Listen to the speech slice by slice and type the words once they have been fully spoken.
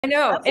I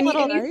know. That's a And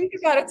little you think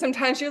about it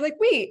sometimes, you're like,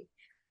 wait,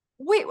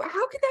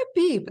 how could that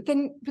be? But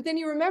then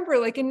you remember,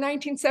 like in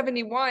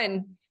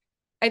 1971,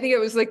 I think it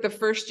was like the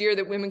first year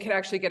that women could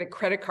actually get a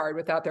credit card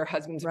without their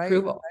husband's right.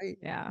 approval. Right.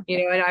 Yeah.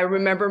 And I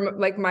remember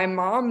like my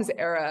mom's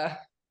era,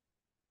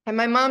 and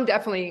my mom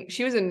definitely,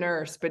 she was a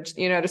nurse, but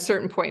at a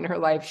certain point in her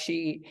life,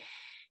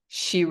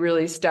 she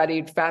really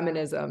studied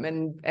feminism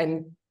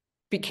and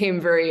became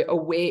very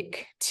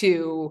awake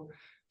to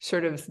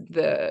sort of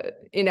the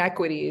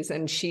inequities.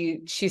 And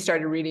she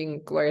started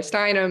reading Gloria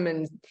Steinem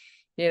and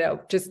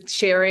just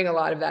sharing a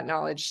lot of that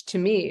knowledge to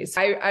me.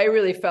 So I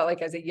really felt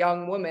like as a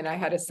young woman, I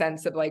had a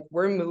sense of like,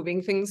 we're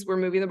moving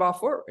the ball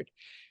forward.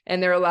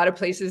 And there are a lot of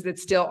places that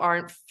still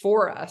aren't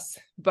for us,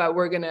 but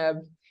we're going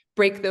to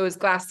break those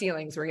glass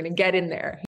ceilings. We're going to get in there.